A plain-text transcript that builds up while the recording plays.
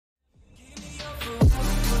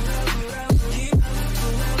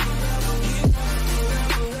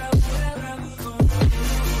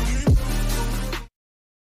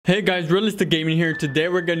Hey guys, Realistic Gaming here. Today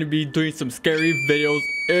we're going to be doing some scary videos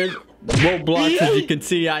in Roblox. As you can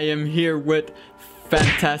see, I am here with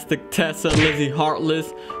Fantastic Tessa, Lizzie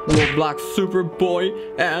Heartless, Roblox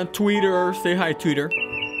Superboy, and Tweeter. Say hi, Tweeter.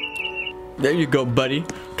 There you go, buddy.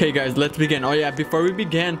 Okay guys, let's begin. Oh yeah, before we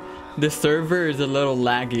begin, the server is a little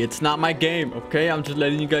laggy. It's not my game, okay? I'm just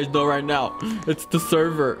letting you guys know right now. It's the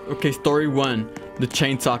server. Okay, story 1, the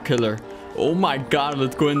chainsaw killer. Oh my god,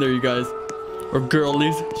 let's go in there, you guys. Or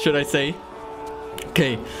girlies, should I say.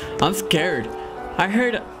 Okay, I'm scared. I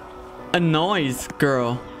heard a noise,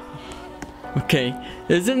 girl. Okay,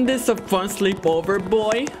 isn't this a fun sleepover,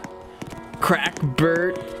 boy? Crack,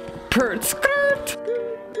 bird, pert, skirt.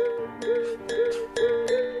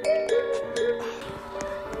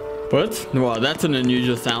 What? Wow, that's an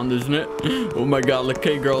unusual sound, isn't it? Oh my god,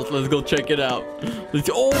 okay girls, let's go check it out.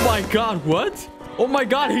 Oh my god, what? Oh my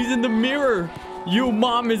god, he's in the mirror. You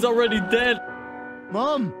mom is already dead.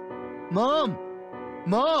 Mom! Mom!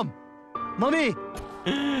 Mom! Mommy!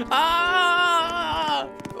 Ah!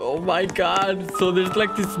 Oh my god. So there's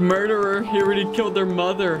like this murderer. He already killed their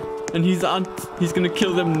mother. And he's gonna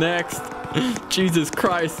kill them next. Jesus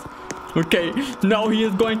Christ. Okay. No, he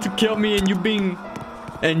is going to kill me and you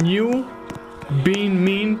being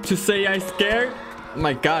mean to say I scared? Oh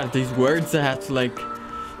my god, these words I have to like...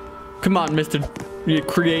 Come on, Mr.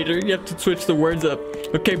 Creator. You have to switch the words up.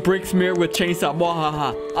 Okay, breaks mirror with chainsaw.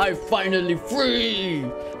 Wahaha. I finally free.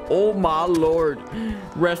 Oh my lord.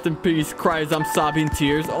 Rest in peace. Cries. I'm sobbing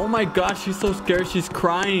tears. Oh my gosh, she's so scared. She's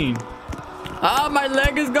crying. Ah, my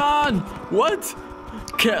leg is gone. What?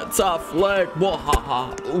 Cat's off leg.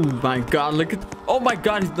 Wahaha. Oh my god. Look at. Oh my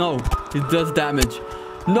god. No, he does damage.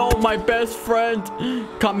 No, my best friend.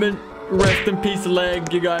 Comment. Rest in peace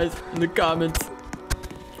leg, you guys, in the comments.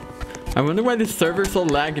 I wonder why this server is so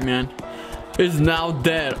laggy, man. Is now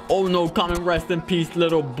dead. Oh no, comment rest in peace,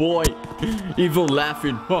 little boy. Evil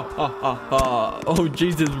laughing. Ha ha ha ha. Oh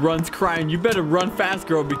Jesus, runs crying. You better run fast,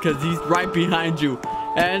 girl, because he's right behind you.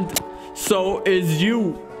 And so is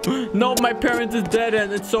you. No, my parents is dead,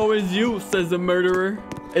 and so is you, says the murderer.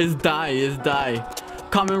 Is die.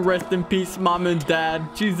 Comment rest in peace, mom and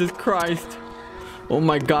dad. Jesus Christ. Oh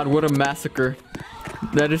my god, what a massacre.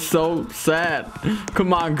 That is so sad.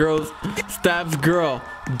 Come on, girls. Stabs girl.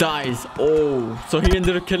 Dies. Oh, so he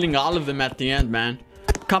ended up killing all of them at the end, man.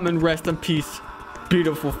 Come and rest in peace,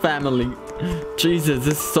 beautiful family. Jesus,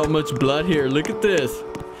 there's so much blood here. Look at this.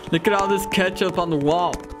 Look at all this ketchup on the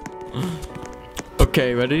wall.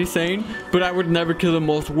 Okay, what are you saying? But I would never kill the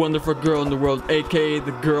most wonderful girl in the world, aka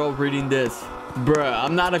the girl reading this. Bruh,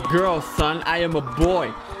 I'm not a girl, son. I am a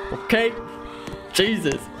boy. Okay?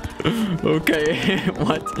 Jesus. Okay,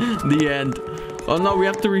 what? The end. Oh no, we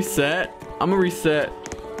have to reset. I'm gonna reset.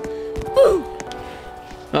 Woo!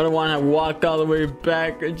 I don't want to walk all the way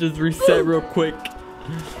back and just reset real quick.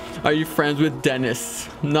 Are you friends with Dennis?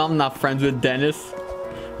 No, I'm not friends with Dennis.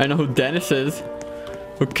 I know who Dennis is.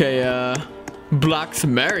 Okay, Bloxy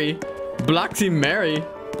Mary.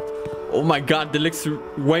 Oh my god, that looks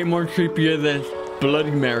way more creepier than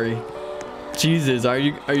Bloody Mary. Jesus, are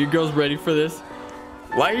you girls ready for this?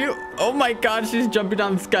 Why are you? Oh my god, she's jumping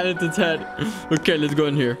on the skeleton's head. Okay, let's go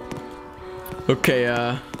in here. Okay,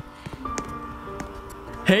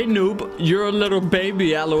 hey noob, you're a little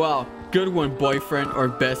baby, lol. Good one, boyfriend or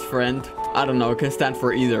best friend. I don't know, it can stand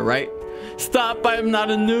for either, right? Stop, I am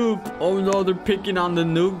not a noob. Oh no, they're picking on the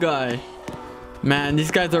noob guy. Man,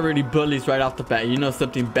 these guys are already bullies right off the bat. You know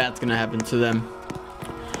something bad's gonna happen to them.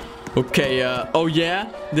 Okay, oh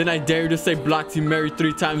yeah? Then I dare you to say Bloxy Mary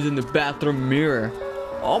 3 times in the bathroom mirror.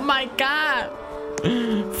 Oh my god.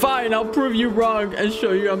 Fine, I'll prove you wrong and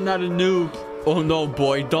show you I'm not a noob. Oh no,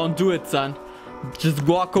 boy, don't do it, son. Just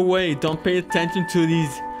walk away. Don't pay attention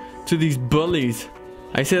to these bullies.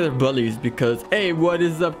 I say they're bullies because, hey, what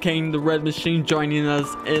is up, Kane the Red Machine, joining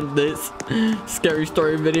us in this scary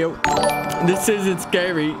story video. This isn't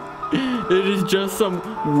scary. It is just some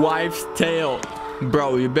wife's tale.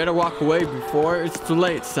 Bro, you better walk away before it's too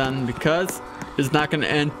late, son, because it's not gonna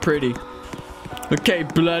end pretty. Okay,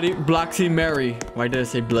 Bloxy Mary. Why did I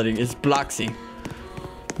say bloody? It's Bloxy.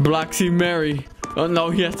 Bloxy Mary. Oh no,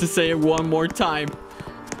 he has to say it one more time.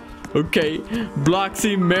 Okay,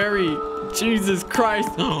 Bloxy Mary. Jesus Christ.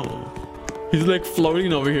 Oh, he's like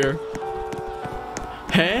floating over here.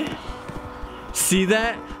 Hey? See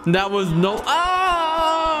that? That was no...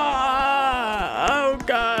 Ah! Oh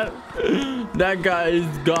god. That guy is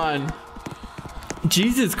gone.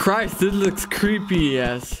 Jesus Christ, this looks creepy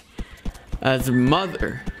as a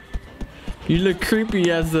mother. You look creepy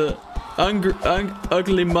as a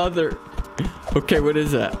ugly mother. Okay, what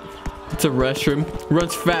is that? It's a restroom.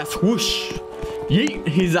 Runs fast. Whoosh. Yeet,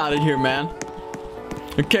 he's out of here, man.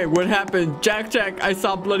 Okay, what happened? Jack, I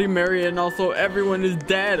saw Bloody Mary and also everyone is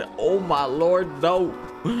dead. Oh my lord, no.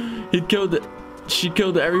 She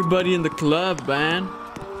killed everybody in the club, man.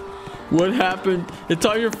 What happened? It's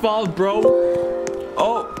all your fault, bro.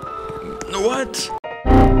 Oh, what?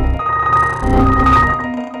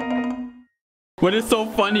 What is so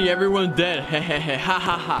funny? Everyone's dead. Hehehe, ha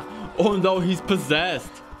ha ha. Oh no, he's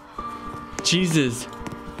possessed. Jesus.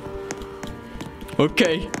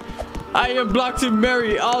 Okay. I am Bloody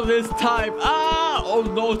Mary all this time. Ah! Oh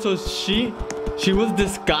no, so she was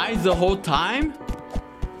disguised the whole time?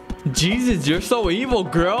 Jesus, you're so evil,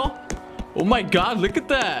 girl. Oh my god, look at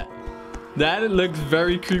that. That looks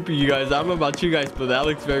very creepy, you guys. I don't know about you guys, but that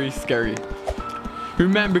looks very scary.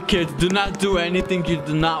 Remember, kids, do not do anything you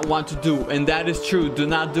do not want to do. And that is true. Do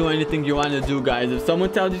not do anything you want to do, guys. If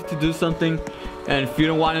someone tells you to do something, and if you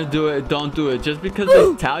don't want to do it, don't do it. Just because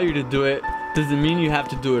they tell you to do it doesn't mean you have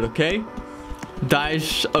to do it, okay? Die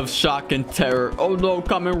of shock and terror. Oh no,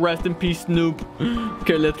 come and rest in peace, noob.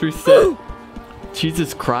 Okay, let's reset.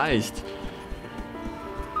 Jesus Christ.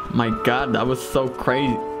 My god, that was so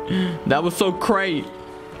crazy. That was so crazy.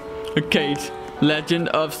 Okay, Legend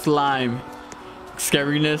of Slime.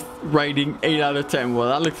 Scariness rating 8 out of 10. Well,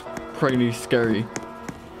 that looks pretty scary.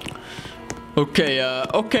 Okay,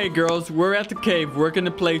 okay, girls, we're at the cave. We're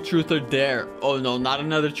gonna play Truth or Dare. Oh no, not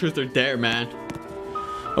another Truth or Dare, man.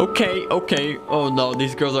 Okay. Oh no,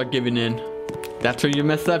 these girls are giving in. That's where you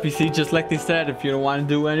mess up. You see, just like they said, if you don't want to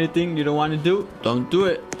do anything you don't want to do, don't do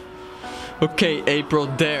it. Okay, April,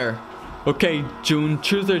 Dare. Okay, June,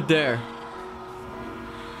 Truth or Dare.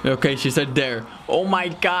 Okay, she said Dare. Oh my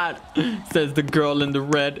god, says the girl in the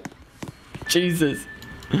red. Jesus.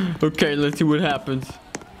 Okay, let's see what happens.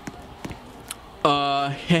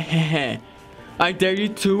 I dare you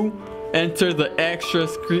to enter the extra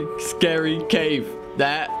scary cave.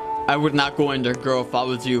 That I would not go in there, girl, if I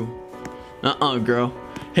was you. Girl.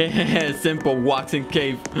 Simple walks in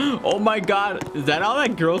cave. Oh my god, is that all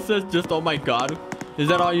that girl says? Just oh my god? Is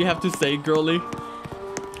that all you have to say, girly?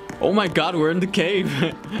 Oh my god, we're in the cave.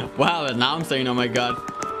 Wow, and now I'm saying oh my god.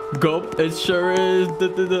 Gulp, it sure is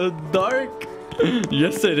dark.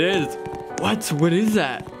 Yes, it is. What is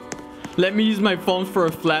that? Let me use my phone for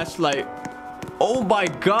a flashlight. Oh my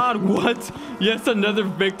god, what? Yes, another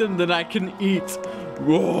victim that I can eat.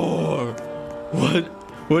 Whoa.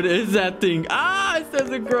 What is that thing? Ah, it says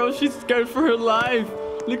a girl. She's scared for her life.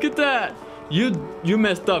 Look at that. You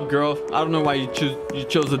messed up, girl. I don't know why you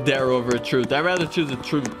chose a dare over a truth. I'd rather choose a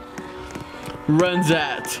truth. Runs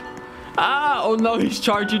at. Ah, oh no, he's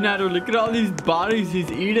charging at her. Look at all these bodies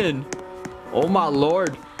he's eating. Oh my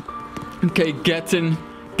lord. Okay, gets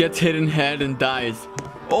hit in head and dies.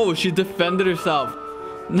 Oh, she defended herself.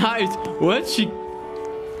 Nice. What? She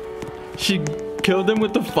killed him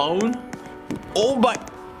with the phone?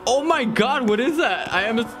 Oh my god, what is that?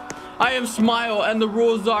 I am Smile, and the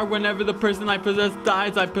rules are whenever the person I possess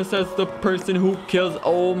dies, I possess the person who kills.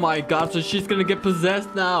 Oh my god, so she's gonna get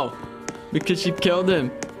possessed now because she killed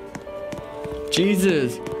him.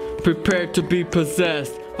 Jesus. Prepare to be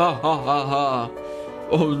possessed. Ha ha ha ha.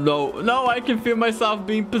 Oh no, I can feel myself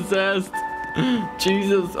being possessed.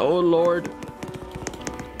 Jesus, oh lord.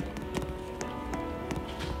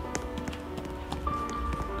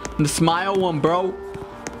 The Smile one, bro.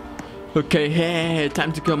 Okay, hey,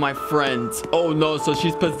 time to kill my friends. Oh no, so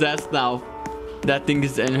she's possessed now. That thing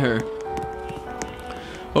is in her.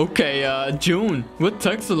 Okay, June, what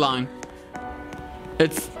took so long?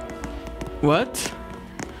 It's what?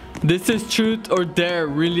 This is Truth or Dare.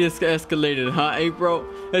 Really escalated, huh, April?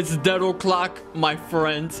 It's dead o'clock, my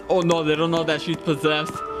friends. Oh no, they don't know that she's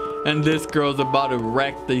possessed. And this girl's about to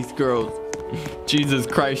wreck these girls. Jesus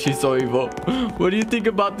Christ, she's so evil. What do you think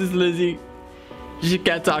about this, Lizzie? She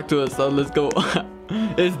can't talk to us, so let's go.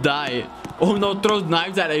 It's diet. Oh no, throws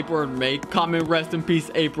knives at April and May. Comment rest in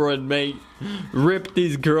peace, April and May. Rip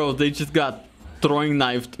these girls. They just got throwing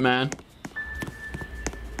knifed, man.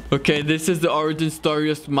 Okay, this is the origin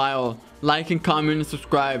story of Smile. Like and comment and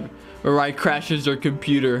subscribe, or I crashes your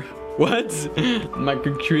computer. What? My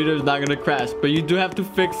computer is not gonna crash, but you do have to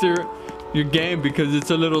fix your game because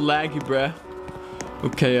it's a little laggy, bruh.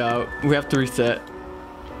 Okay, we have to reset.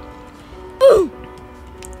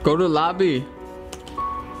 Go to lobby.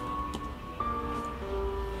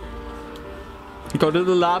 Go to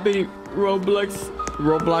the lobby, Roblox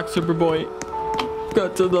Superboy. Go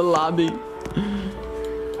to the lobby.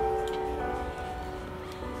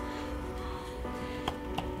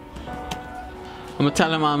 I'm gonna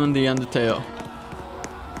tell him I'm in the Undertale.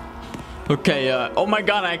 Okay, oh my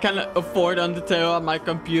god, I can't afford Undertale on my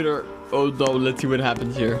computer. Oh no, let's see what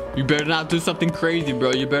happens here. You better not do something crazy,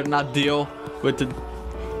 bro. You better not deal with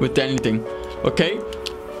anything. Okay?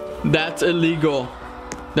 That's illegal.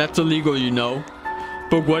 That's illegal, you know.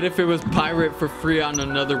 But what if it was pirate for free on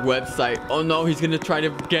another website? Oh no, he's gonna try to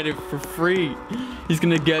get it for free. He's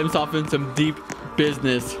gonna get himself in some deep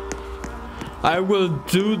business. I will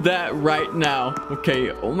do that right now.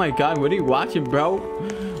 Okay, oh my god, what are you watching, bro?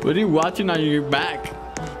 What are you watching on your back,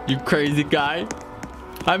 you crazy guy?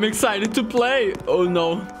 I'm excited to play. Oh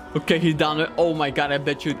no. Okay, he's down there. Oh my god, I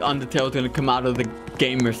bet you Undertale's gonna come out of the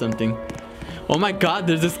game or something. Oh my god,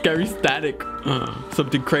 there's a scary static.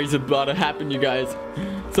 Something crazy is about to happen, you guys.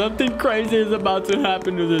 Something crazy is about to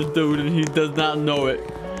happen to this dude and he does not know it.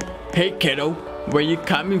 Hey kiddo, where you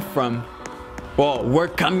coming from? Well, we're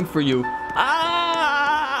coming for you.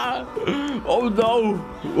 Ah! Oh no!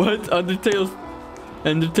 What?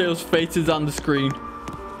 Undertale's face is on the screen.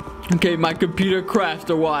 Okay, my computer crashed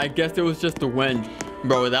or what? I guess it was just the wind.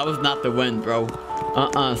 Bro, that was not the wind, bro.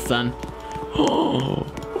 Son.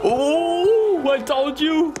 Oh, I told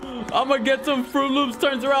you. I'm gonna get some Fruit Loops.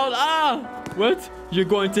 Turns around. Ah! What? You're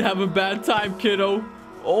going to have a bad time, kiddo.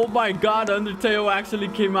 Oh my god, Undertale actually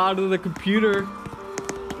came out of the computer.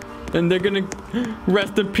 And they're gonna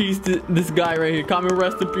rest in peace this guy right here. Comment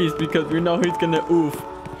rest in peace because we know he's gonna oof.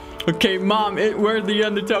 Okay, mom, where's the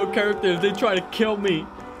Undertale characters? They try to kill me.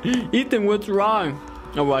 Ethan, what's wrong?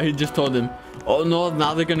 Oh, well, he just told him. Oh no,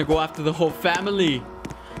 now they're gonna go after the whole family.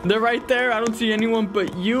 They're right there. I don't see anyone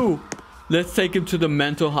but you. Let's take him to the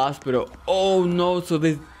mental hospital. Oh no, so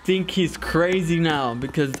they think he's crazy now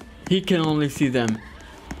because he can only see them.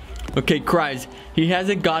 Okay, cries. He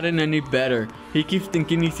hasn't gotten any better. He keeps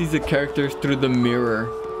thinking he sees the characters through the mirror.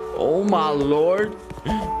 Oh my lord.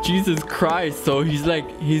 Jesus Christ. So he's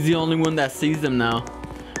the only one that sees them now.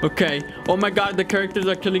 Okay. Oh my god, the characters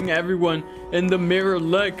are killing everyone in the mirror.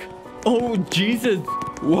 Look. Oh Jesus.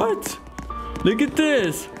 What? Look at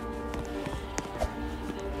this.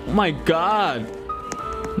 Oh my god.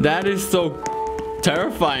 That is so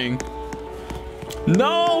terrifying.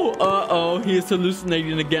 No! Uh-oh, he is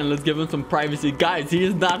hallucinating again. Let's give him some privacy. Guys, he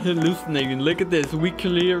is not hallucinating. Look at this. We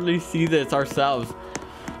clearly see this ourselves.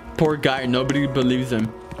 Poor guy. Nobody believes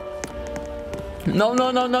him. No,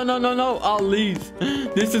 no, no, no, no, no, no. I'll leave.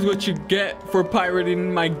 This is what you get for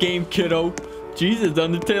pirating my game, kiddo. Jesus,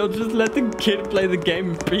 Undertale, just let the kid play the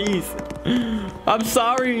game in peace. I'm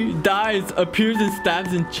sorry. Dies, appears and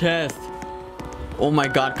stabs in chest. Oh my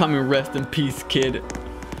god, come and rest in peace, kid.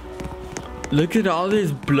 Look at all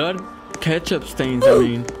this blood ketchup stains. I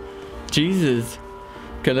mean, Jesus.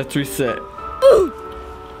 Okay, let's reset.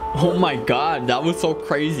 Oh my god, that was so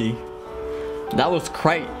crazy. That was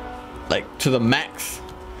great. Like, to the max.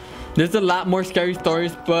 There's a lot more scary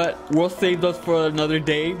stories, but we'll save those for another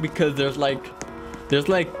day because there's like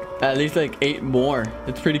at least like 8 more.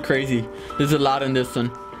 It's pretty crazy. There's a lot in this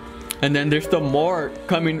one. And then there's still more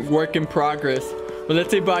coming, work in progress. But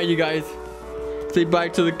let's say bye, you guys. Say bye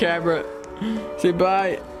to the camera. Say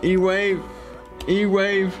bye. E-wave.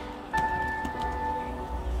 E-wave.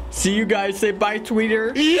 See you guys. Say bye,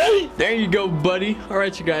 Twitter. There you go, buddy. All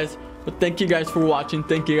right, you guys. But thank you guys for watching.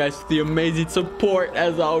 Thank you guys for the amazing support.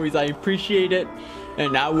 As always, I appreciate it.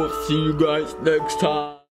 And I will see you guys next time.